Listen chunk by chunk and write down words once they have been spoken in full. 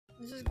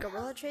This is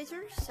Gorilla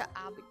Chasers, so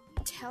I'll be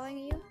telling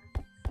you.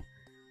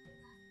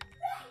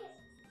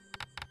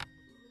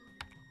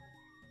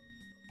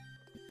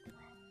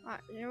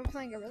 Alright, you know we're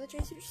playing Gorilla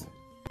Chasers?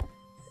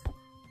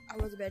 I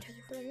was a bad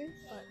chaser for the game,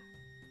 but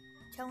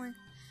telling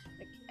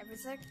like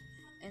everything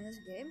in this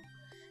game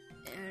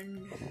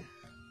and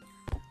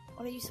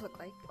what it used to look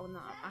like. Oh no,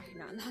 actually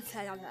not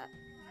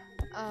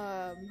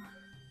that.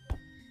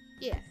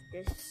 Yeah,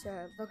 just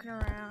looking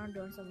around,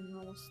 doing some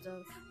normal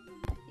stuff.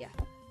 Yeah.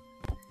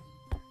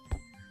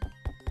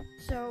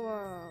 So,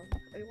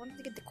 I wanted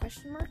to get the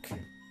question mark.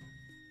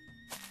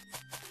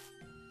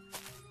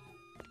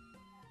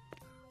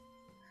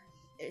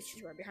 It's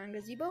just right behind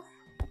gazebo.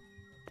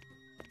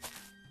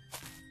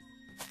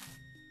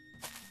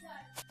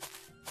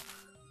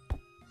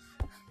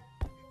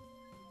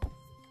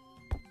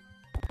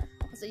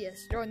 So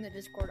yes, join the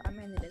Discord. I'm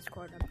in the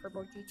Discord. I'm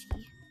Purple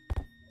GT.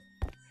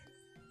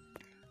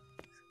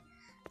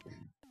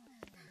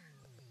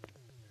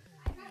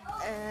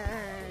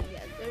 And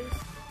yeah, there's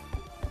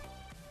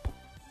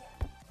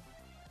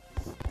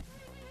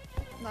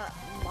not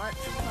much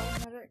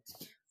cosmetics.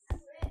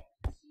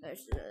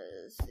 There's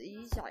just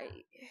these. I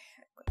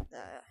put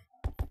that.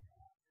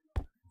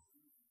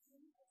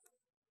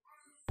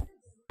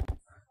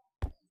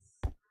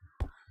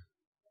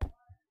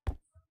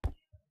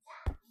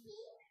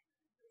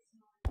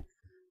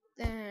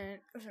 Then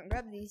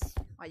grab these.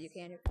 Oh, you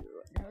can if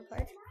you never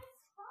played.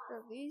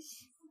 Grab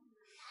these.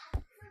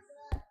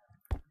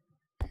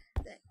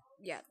 Then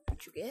yeah,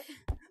 what you get.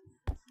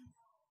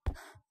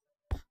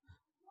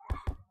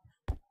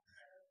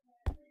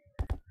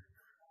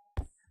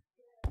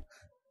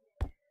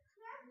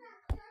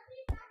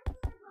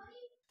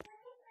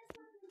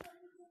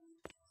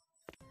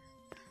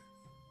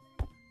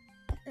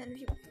 And if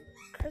you want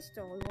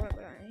crystal, we want to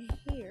go down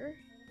here.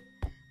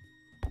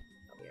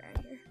 I'll be right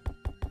here.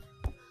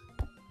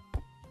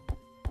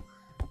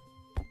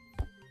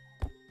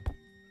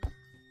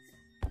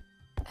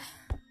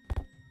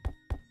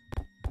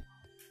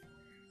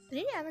 They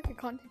need to have like a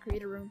content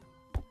creator room.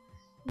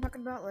 I'm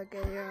talking about like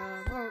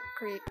a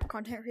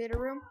content creator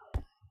room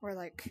where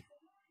like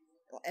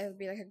it would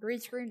be like a green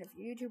screen of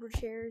YouTuber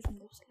chairs and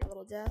there's like a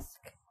little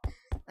desk,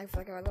 like for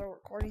like a little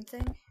recording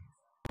thing.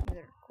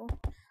 They're cool.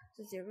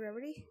 So see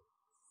everybody.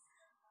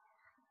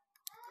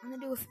 I'm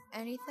gonna do with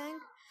anything.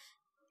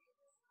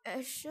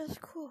 It's just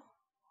cool.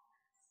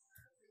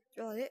 That's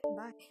really it.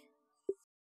 Bye.